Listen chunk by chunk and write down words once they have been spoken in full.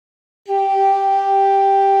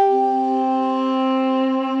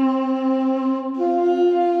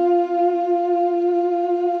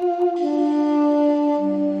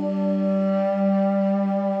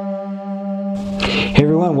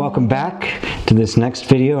welcome back to this next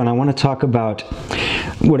video, and I want to talk about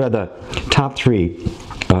what are the top three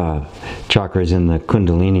chakras in the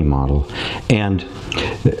Kundalini model, and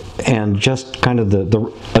just kind of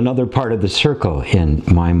another part of the circle in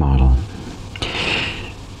my model.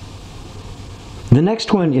 The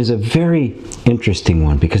next one is a very interesting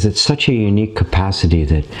one because it's such a unique capacity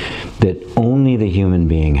that only the human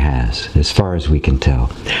being has, as far as we can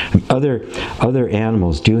tell. Other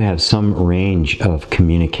animals do have some range of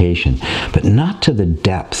communication, but not to the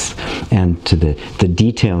depth and to the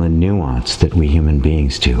detail and nuance that we human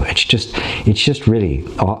beings do. It's just really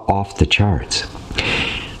off the charts.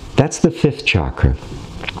 That's the fifth chakra.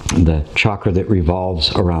 The chakra that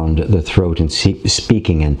revolves around the throat and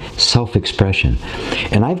speaking and self-expression.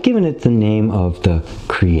 And I've given it the name of the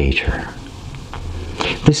Creator.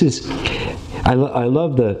 This is, I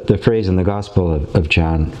love the phrase in the Gospel of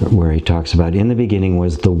John where he talks about, in the beginning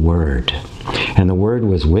was the Word. And the Word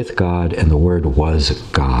was with God, and the Word was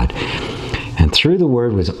God. And through the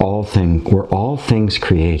Word were all things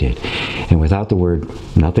created. And without the Word,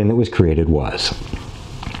 nothing that was created was.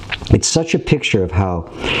 It's such a picture of how,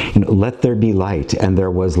 let there be light, and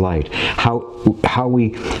there was light. How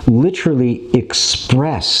we literally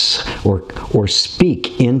express or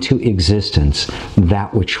speak into existence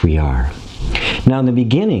that which we are. Now, in the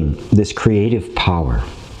beginning, this creative power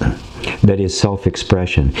that is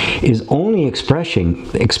self-expression is only expressing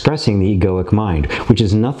the egoic mind, which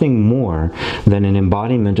is nothing more than an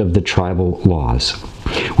embodiment of the tribal laws,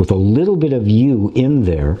 with a little bit of you in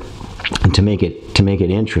there to make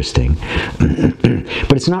it interesting.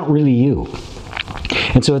 But it's not really you.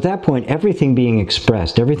 And so at that point, everything being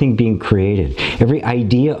expressed, everything being created, every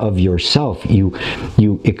idea of yourself you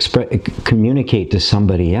communicate to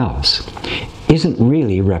somebody else isn't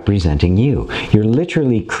really representing you. You're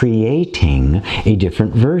literally creating a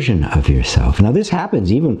different version of yourself. Now this happens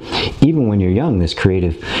even when you're young, this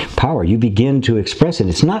creative power. You begin to express it.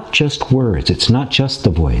 It's not just words. It's not just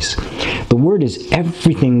the voice. The word is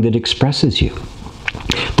everything that expresses you.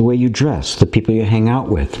 The way you dress, the people you hang out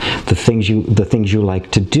with, the things you like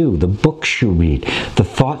to do, the books you read, the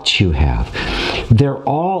thoughts you have. They're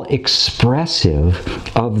all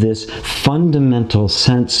expressive of this fundamental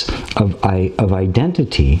sense of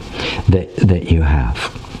identity that you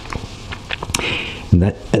have.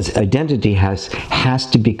 That as identity has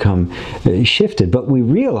to become shifted, but we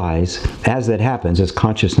realize as that happens, as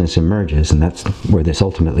consciousness emerges, and that's where this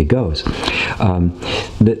ultimately goes,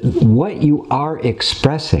 that what you are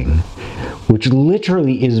expressing, which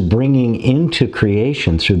literally is bringing into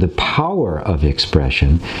creation through the power of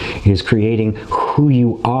expression, is creating who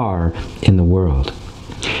you are in the world.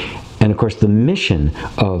 And of course, the mission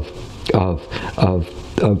of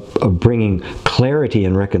bringing clarity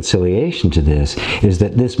and reconciliation to this is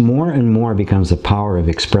that this more and more becomes the power of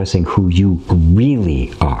expressing who you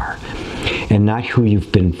really are and not who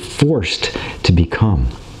you've been forced to become.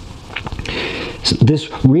 So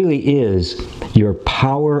this really is your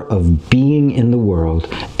power of being in the world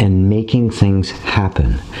and making things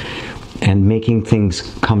happen and making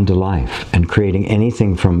things come to life and creating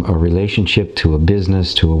anything from a relationship to a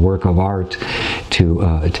business to a work of art to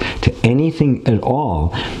anything at all.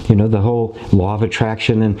 The whole law of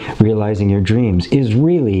attraction and realizing your dreams is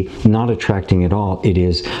really not attracting at all. It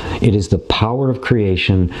is the power of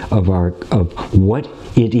creation of what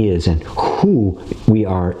it is and who we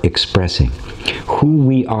are expressing, who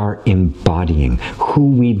we are embodying,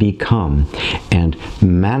 who we become, and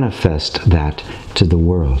manifest that to the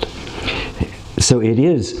world. So it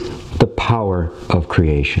is the power of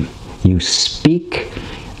creation. You speak,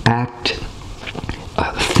 act,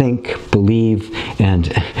 think, believe, and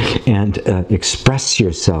express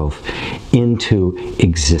yourself into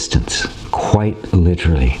existence, quite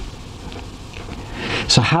literally.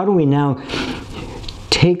 So how do we now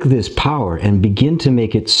take this power and begin to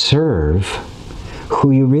make it serve who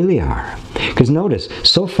you really are? Because notice,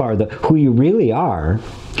 so far, who you really are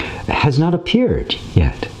has not appeared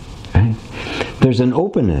yet. Right? There's an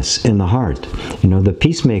openness in the heart. The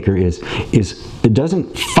peacemaker it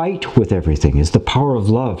doesn't fight with everything. It's the power of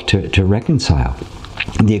love to reconcile.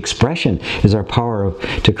 The expression is our power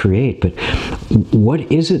to create. But what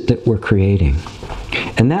is it that we're creating?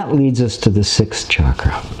 And that leads us to the sixth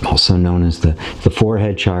chakra, also known as the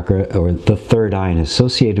forehead chakra, or the third eye, and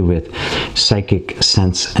associated with psychic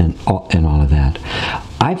sense and all of that.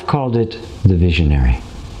 I've called it the visionary.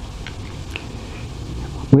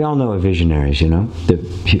 We all know of visionaries, all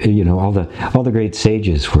the great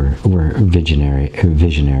sages were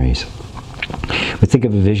visionaries. We think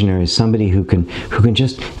of a visionary as somebody who can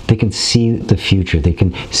see the future. They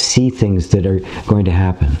can see things that are going to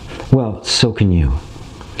happen. Well, so can you.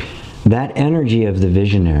 that energy of the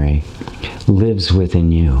visionary lives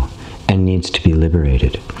within you and needs to be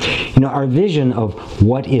liberated. You know, our vision of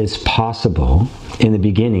what is possible in the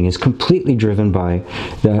beginning is completely driven by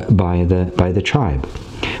the tribe,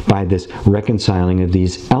 by this reconciling of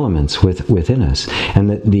these elements within us. And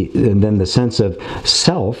then the sense of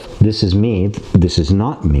self, this is me, this is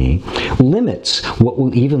not me, limits what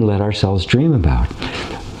we'll even let ourselves dream about.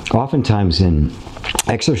 Oftentimes in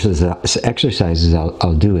exercises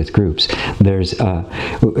I'll do with groups, I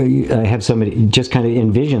have somebody just kind of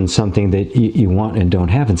envision something that you want and don't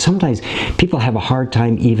have, and sometimes people have a hard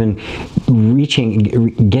time even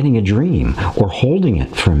getting a dream or holding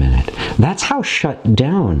it for a minute. That's how shut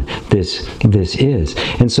down this is.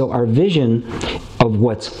 And so our vision of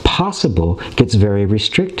what's possible gets very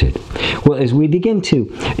restricted. Well, as we begin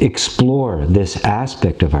to explore this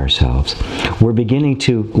aspect of ourselves, we're beginning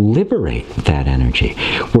to liberate that energy.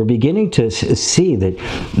 We're beginning to see that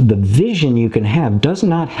the vision you can have does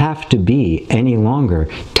not have to be any longer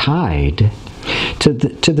tied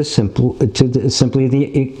to simply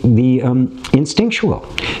the instinctual,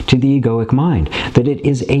 to the egoic mind. That it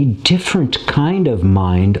is a different kind of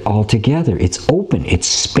mind altogether. It's open, it's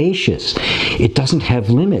spacious, it doesn't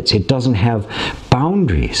have limits, it doesn't have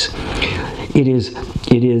boundaries. It is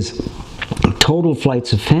total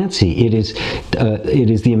flights of fancy. It is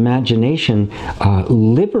the imagination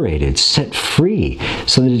liberated, set free,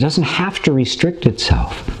 so that it doesn't have to restrict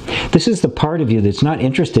itself. This is the part of you that's not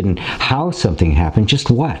interested in how something happened, just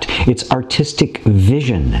what. It's artistic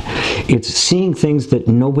vision. It's seeing things that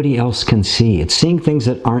nobody else can see. It's seeing things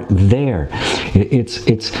that aren't there.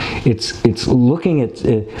 It's looking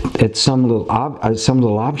at some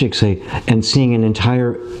little object, say, and seeing an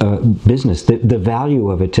entire business, the value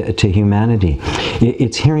of it to humanity.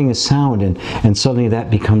 It's hearing a sound, and suddenly that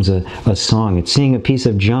becomes a song. It's seeing a piece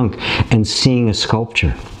of junk and seeing a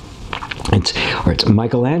sculpture. It's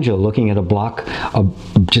Michelangelo looking at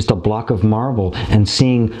just a block of marble and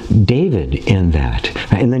seeing David in that,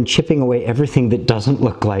 and then chipping away everything that doesn't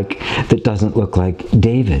look like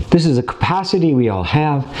David. This is a capacity we all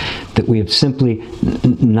have that we have simply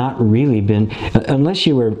not really been, unless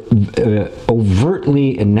you were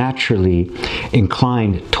overtly and naturally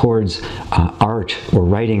inclined towards art or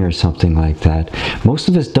writing or something like that. Most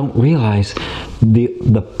of us don't realize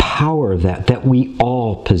the power of that we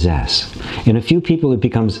all possess. In a few people it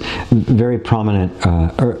becomes very prominent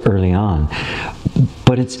early on,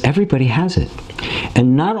 but everybody has it.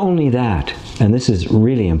 And not only that, and this is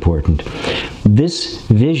really important, this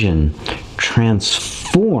vision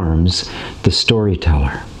transforms the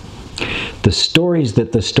storyteller. The stories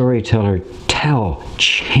that the storyteller tell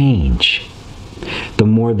change the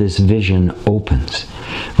more this vision opens.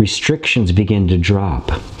 Restrictions begin to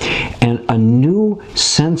drop, and a new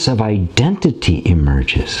sense of identity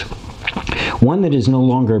emerges. One that is no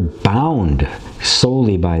longer bound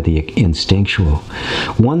solely by the instinctual.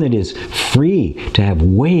 One that is free to have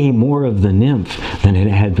way more of the nymph than it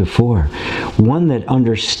had before. One that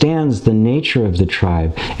understands the nature of the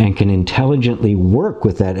tribe and can intelligently work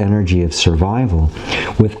with that energy of survival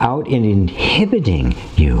without it inhibiting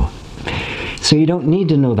you. So you don't need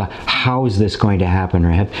to know how is this going to happen,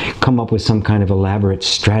 or come up with some kind of elaborate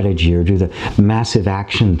strategy or do the massive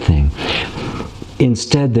action thing.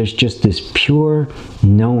 Instead, there's just this pure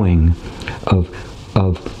knowing of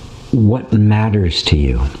what matters to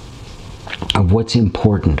you, of what's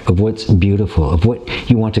important, of what's beautiful, of what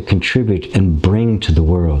you want to contribute and bring to the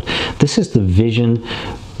world. This is the vision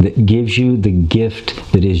that gives you the gift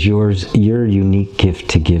that is yours, your unique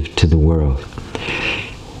gift to give to the world.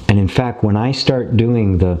 And in fact, when I start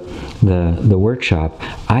doing the workshop,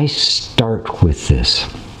 I start with this.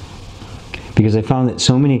 Because I found that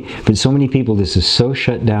for so many people, this is so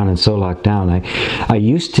shut down and so locked down. I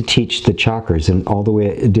used to teach the chakras, and all the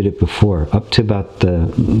way I did it before, up to about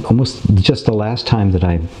almost just the last time that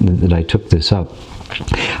I took this up.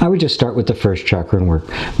 I would just start with the first chakra and work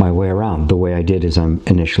my way around, the way I did as I'm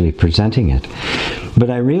initially presenting it. But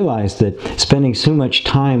I realized that spending so much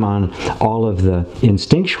time on all of the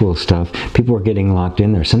instinctual stuff, people were getting locked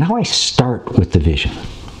in there. So now I start with the vision.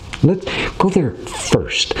 Let's go there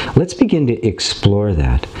first. Let's begin to explore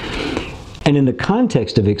that. And in the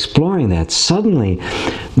context of exploring that, suddenly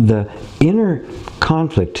the inner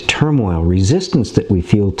conflict, turmoil, resistance that we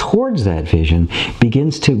feel towards that vision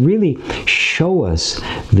begins to really show us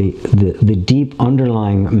the deep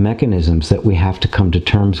underlying mechanisms that we have to come to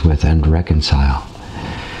terms with and reconcile.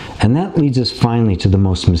 And that leads us finally to the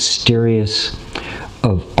most mysterious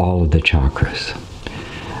of all of the chakras,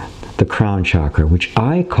 the crown chakra, which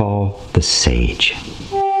I call the sage.